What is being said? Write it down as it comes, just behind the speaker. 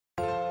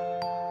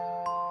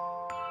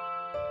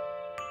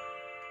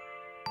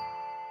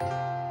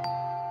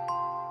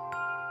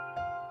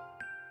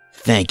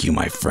Thank you,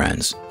 my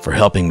friends, for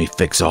helping me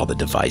fix all the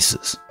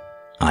devices.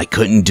 I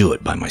couldn't do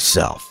it by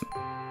myself.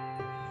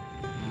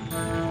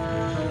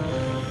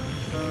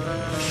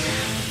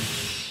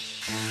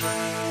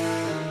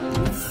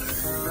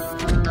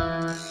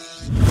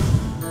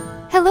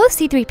 Hello,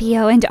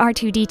 C-3PO and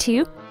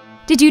R2-D2.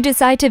 Did you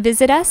decide to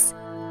visit us?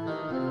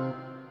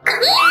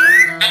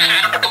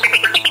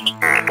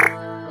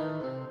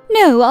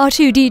 No,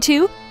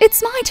 R2-D2.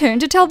 It's my turn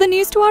to tell the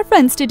news to our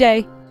friends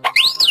today.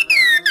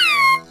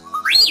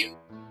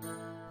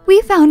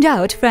 We found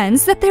out,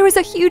 friends, that there is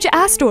a huge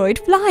asteroid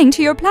flying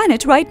to your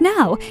planet right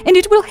now, and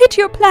it will hit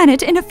your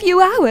planet in a few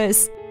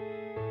hours.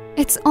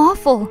 It's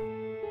awful.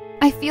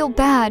 I feel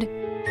bad.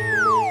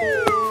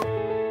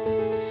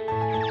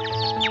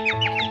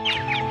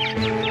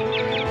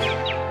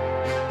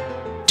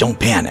 Don't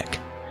panic.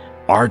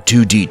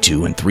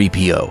 R2-D2 and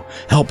 3PO,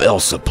 help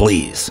Elsa,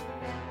 please.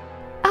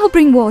 I'll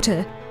bring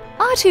water.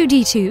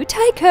 R2-D2,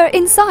 take her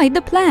inside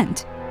the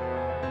plant.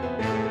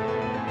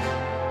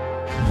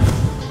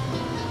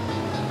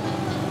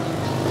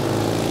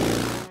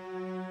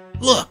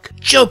 Look,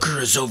 Joker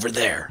is over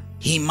there.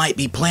 He might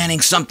be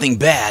planning something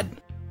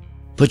bad.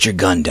 Put your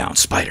gun down,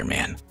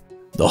 Spider-Man.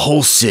 The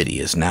whole city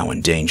is now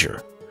in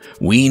danger.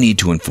 We need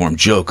to inform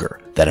Joker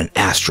that an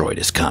asteroid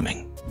is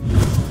coming.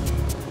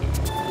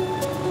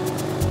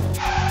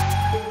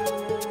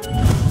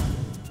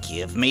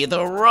 Give me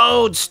the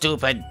road,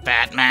 stupid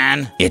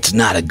Batman! It's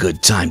not a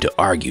good time to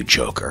argue,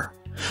 Joker.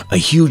 A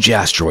huge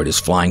asteroid is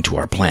flying to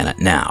our planet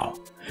now.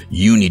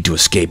 You need to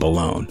escape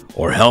alone,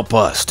 or help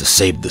us to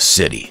save the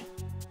city.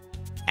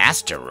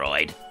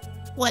 Asteroid?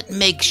 What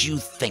makes you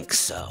think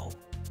so?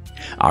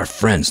 Our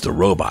friends, the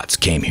robots,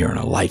 came here in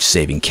a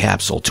life-saving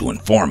capsule to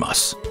inform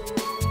us.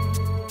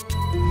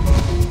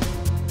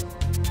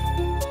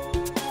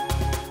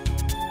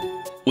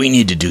 We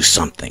need to do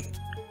something.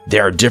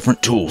 There are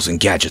different tools and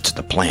gadgets at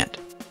the plant.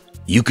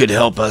 You could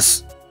help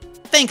us?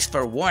 Thanks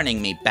for warning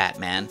me,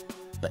 Batman,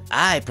 but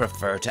I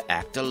prefer to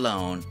act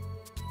alone.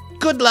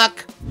 Good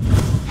luck!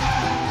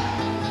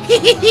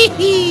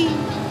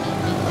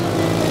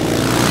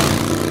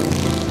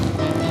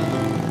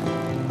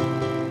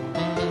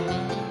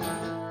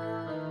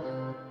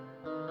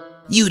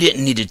 You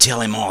didn't need to tell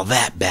him all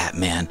that,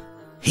 Batman.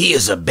 He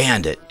is a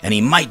bandit, and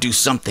he might do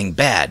something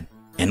bad,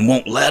 and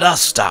won't let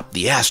us stop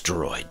the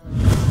asteroid.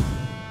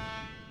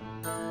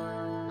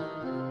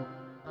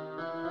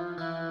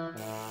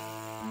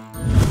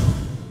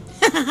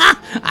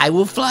 I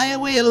will fly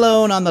away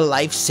alone on the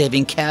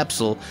life-saving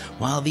capsule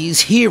while these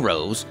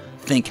heroes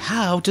think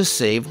how to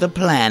save the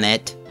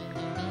planet.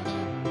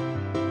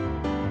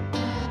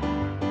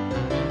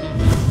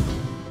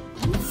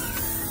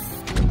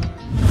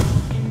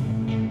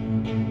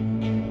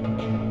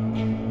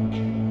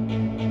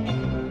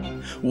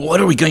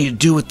 What are we going to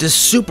do with this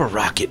super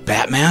rocket,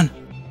 Batman?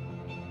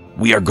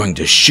 We are going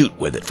to shoot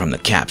with it from the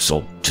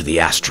capsule to the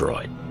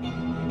asteroid.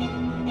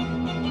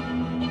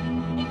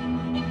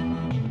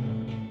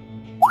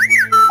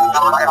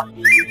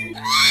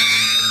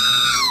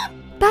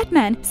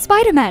 Batman,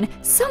 Spider-Man,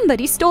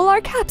 somebody stole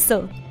our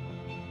capsule.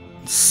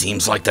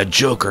 Seems like the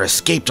Joker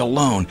escaped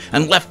alone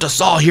and left us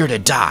all here to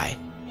die.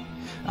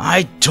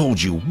 I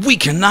told you, we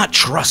cannot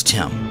trust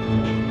him.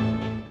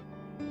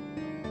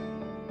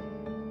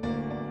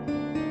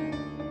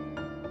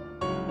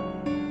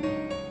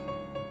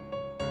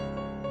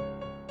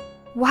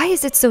 Why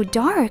is it so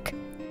dark?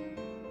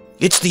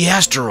 It's the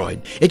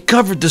asteroid. It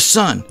covered the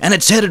sun, and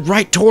it's headed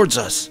right towards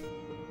us.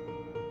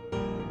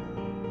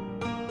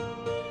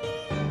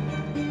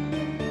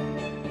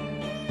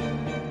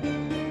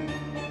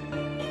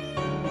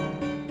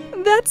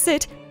 That's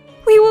it.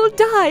 We will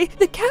die.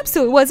 The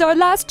capsule was our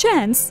last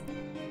chance.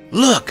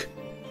 Look!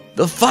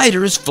 The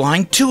fighter is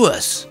flying to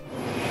us.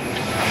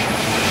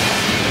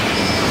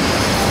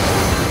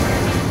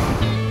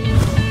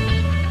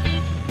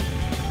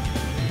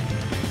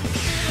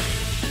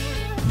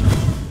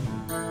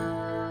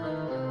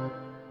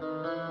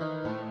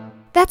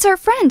 That's our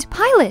friend,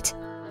 Pilot.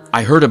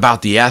 I heard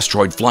about the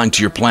asteroid flying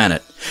to your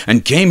planet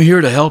and came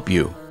here to help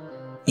you.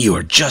 You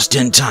are just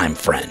in time,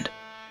 friend.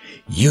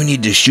 You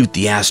need to shoot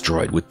the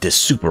asteroid with this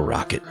super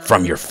rocket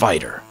from your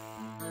fighter.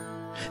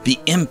 The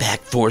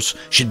impact force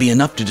should be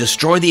enough to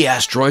destroy the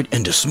asteroid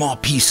into small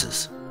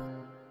pieces.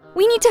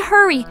 We need to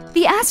hurry.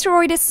 The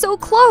asteroid is so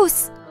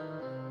close.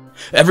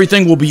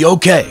 Everything will be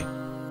okay.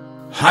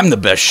 I'm the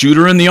best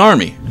shooter in the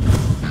army.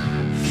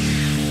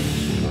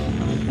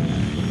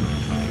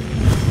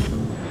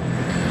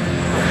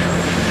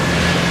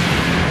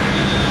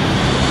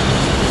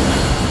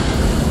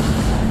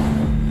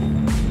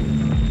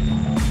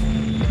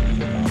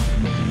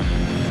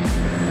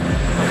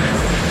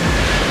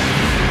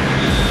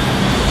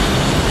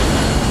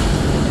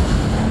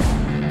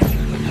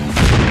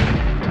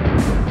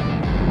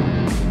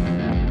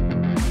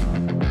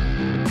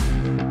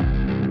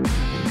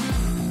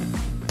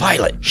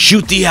 Pilot,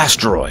 shoot the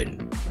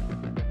asteroid!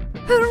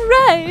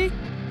 Hooray!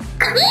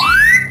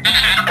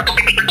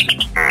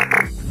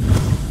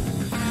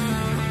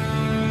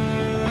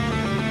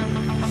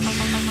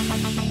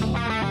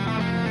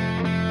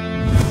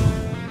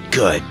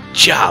 Good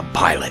job,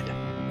 pilot.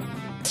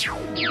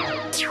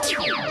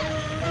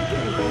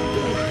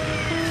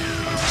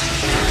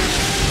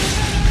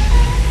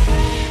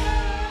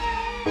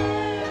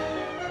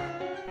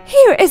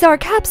 Here is our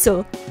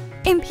capsule.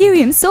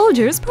 Imperium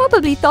soldiers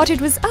probably thought it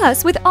was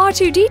us with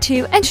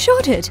R2-D2 and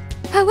shot it.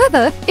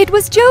 However, it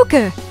was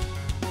Joker.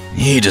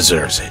 He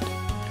deserves it.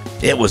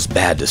 It was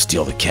bad to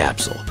steal the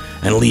capsule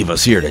and leave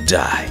us here to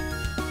die.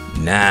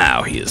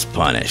 Now he is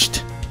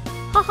punished.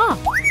 Ha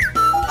ha.